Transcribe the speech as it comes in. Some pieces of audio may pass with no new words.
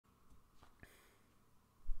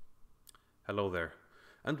Hello there,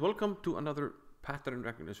 and welcome to another pattern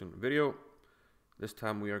recognition video. This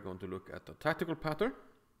time we are going to look at the tactical pattern,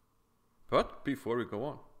 but before we go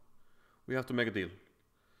on, we have to make a deal.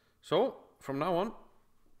 So from now on,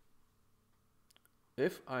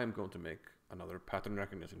 if I am going to make another pattern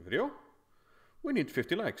recognition video, we need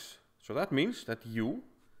 50 likes. So that means that you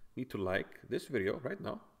need to like this video right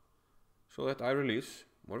now so that I release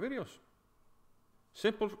more videos.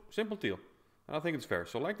 Simple deal. And I think it's fair.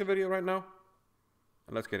 So like the video right now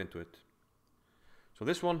and let's get into it. So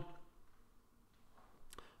this one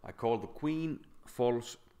I call the Queen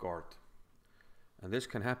False Guard. And this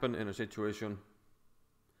can happen in a situation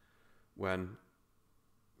when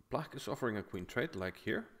black is offering a queen trade like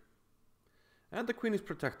here and the queen is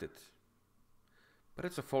protected. But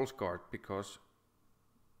it's a false guard because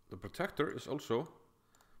the protector is also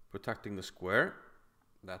protecting the square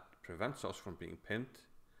that prevents us from being pinned.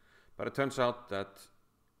 But it turns out that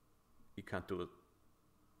you can't do the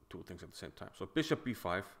two things at the same time. So bishop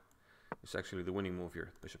b5 is actually the winning move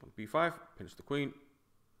here. Bishop on b5 pins the queen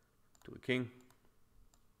to the king.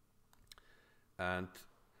 And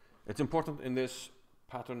it's important in this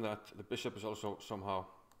pattern that the bishop is also somehow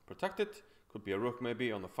protected. Could be a rook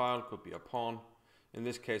maybe on the file, could be a pawn. In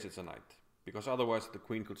this case it's a knight, because otherwise the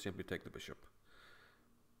queen could simply take the bishop.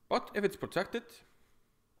 But if it's protected,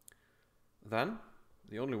 then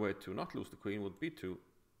the only way to not lose the queen would be to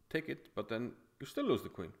take it, but then you still lose the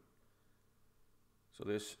queen. So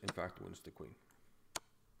this in fact wins the queen.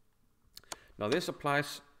 Now this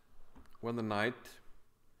applies when the knight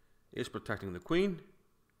is protecting the queen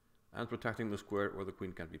and protecting the square where the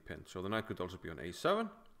queen can be pinned. So the knight could also be on a7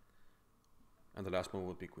 and the last move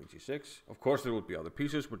would be queen c6. Of course there would be other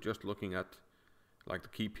pieces, we're just looking at like the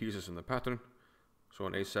key pieces in the pattern. So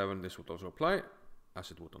on a7 this would also apply as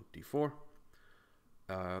it would on d4.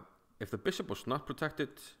 If the bishop was not protected,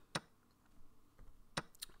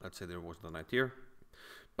 let's say there was the knight here,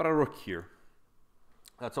 but a rook here,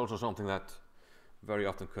 that's also something that very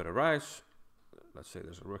often could arise. Let's say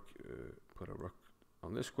there's a rook, put a rook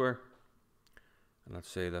on this square, and let's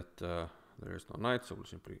say that there is no knight, so we'll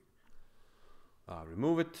simply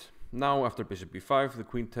remove it. Now after bishop b5, the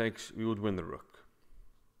queen takes, we would win the rook.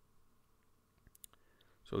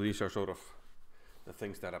 So these are sort of the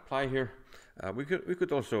things that apply here. We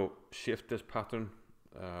could also shift this pattern.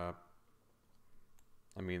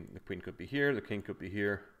 I mean, the queen could be here, the king could be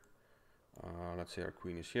here. Let's say our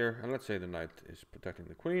queen is here, and let's say the knight is protecting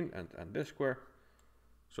the queen and this square.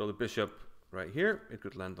 So the bishop right here, it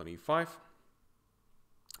could land on e5.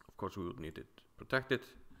 Of course, we would need it protected.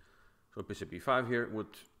 So bishop e5 here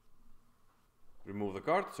would remove the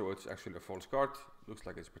guard, so it's actually a false guard. Looks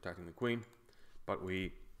like it's protecting the queen, but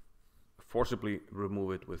we forcibly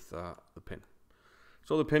remove it with the pin.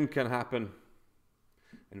 So the pin can happen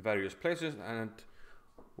in various places, and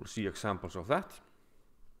we'll see examples of that,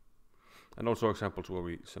 and also examples where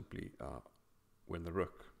we simply win the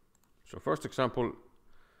rook. So first example,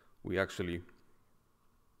 we actually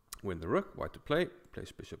win the rook. White to play,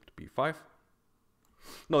 place bishop to b5.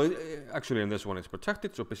 No, actually in this one it's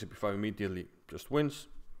protected, so bishop b5 immediately just wins.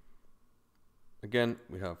 Again,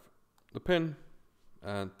 we have the pin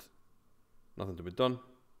and nothing to be done.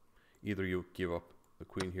 Either you give up the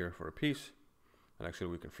queen here for a piece, and actually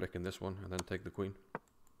we can flick in this one and then take the queen.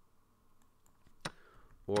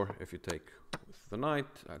 Or if you take with the knight,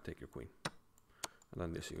 take your queen. And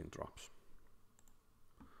then this even drops.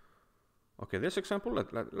 Okay, this example,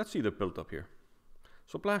 let's see the build up here.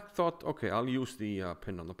 So black thought, okay, I'll use the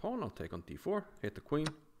pin on the pawn, I'll take on d4, hit the queen.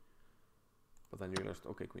 But then you realized,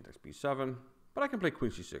 okay, queen takes b7, but I can play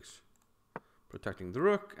queen c6. Protecting the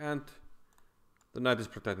rook, and the knight is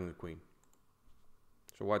protecting the queen.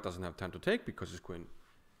 So white doesn't have time to take because his queen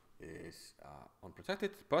is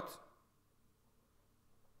unprotected, but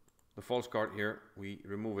the false guard here, we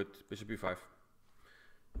remove it, bishop b5,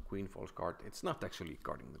 queen false guard. It's not actually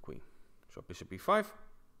guarding the queen. So bishop b5,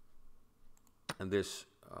 and this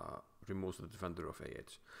removes the defender of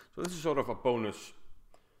a8. So this is sort of a bonus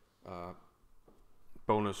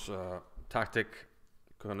tactic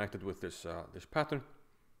connected with this this pattern.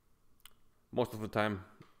 Most of the time,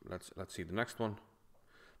 let's see the next one.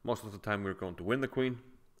 Most of the time we're going to win the queen.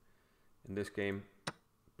 In this game,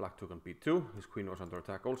 black took on b2. His queen was under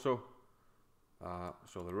attack also.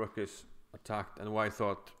 So the rook is attacked, and white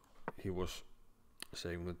thought he was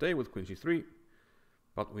saving the day with queen c3.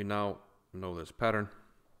 But we now know this pattern.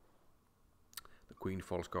 The queen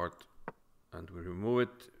false guard, and we remove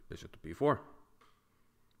it, bishop to b4.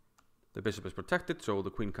 The bishop is protected, so the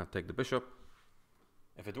queen can't take the bishop.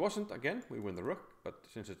 If it wasn't, again, we win the rook, but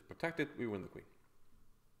since it's protected, we win the queen.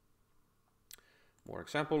 More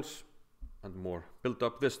examples. and more built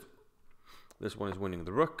up. This one is winning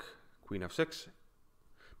the rook, queen f6,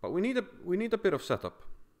 but we need a bit of setup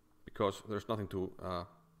because there's nothing to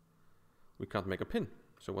we can't make a pin.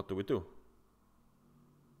 So what do?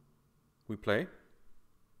 We play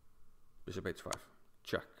bishop h5,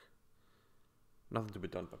 check. Nothing to be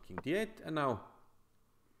done but king d8, and now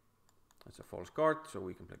it's a false guard, so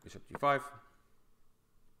we can play bishop g5.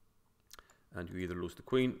 And you either lose the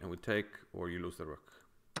queen and we take, or you lose the rook.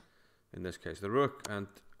 In this case the rook, and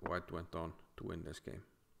white went on to win this game.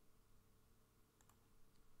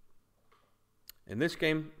 In this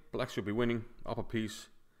game, black should be winning, up a piece.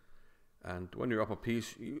 And when you're up a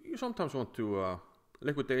piece, you sometimes want to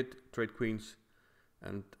liquidate, trade queens.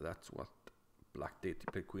 And that's what black did. He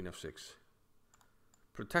played queen f6.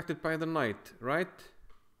 Protected by the knight, right?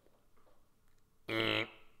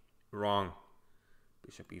 Wrong.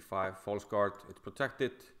 Bishop e5, false guard, it's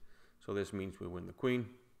protected. So this means we win the queen.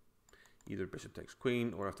 Either bishop takes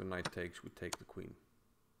queen, or after knight takes, we take the queen.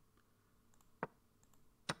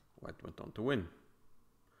 White went on to win,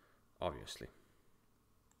 obviously.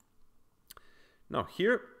 Now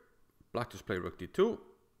here, black just played rook d2,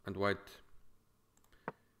 and white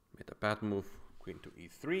made a bad move, queen to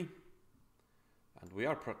e3. And we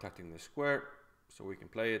are protecting this square, so we can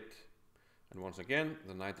play it. And once again,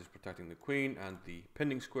 the knight is protecting the queen and the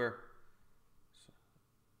pinning square. So,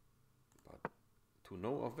 but to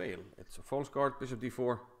no avail. It's a false guard, bishop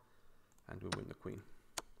d4, and we win the queen.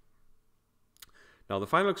 Now the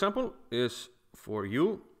final example is for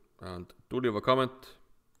you, and do leave a comment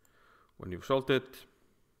when you've solved it.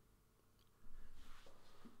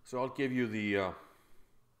 So I'll give you the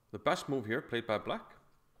best move here, played by black.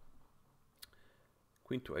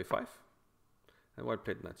 Queen to a5, and white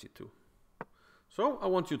played knight c2. So I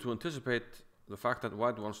want you to anticipate the fact that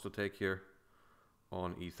white wants to take here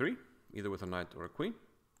on e3, either with a knight or a queen.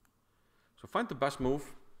 So find the best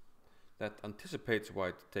move that anticipates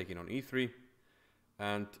white taking on e3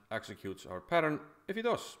 and executes our pattern if he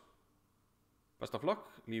does. Best of luck,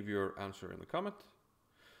 leave your answer in the comment.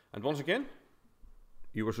 And once again,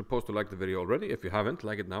 you were supposed to like the video already. If you haven't,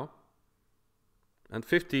 like it now. And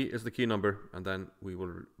 50 is the key number, and then we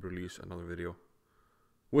will release another video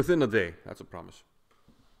within a day. That's a promise.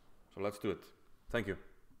 So let's do it. Thank you.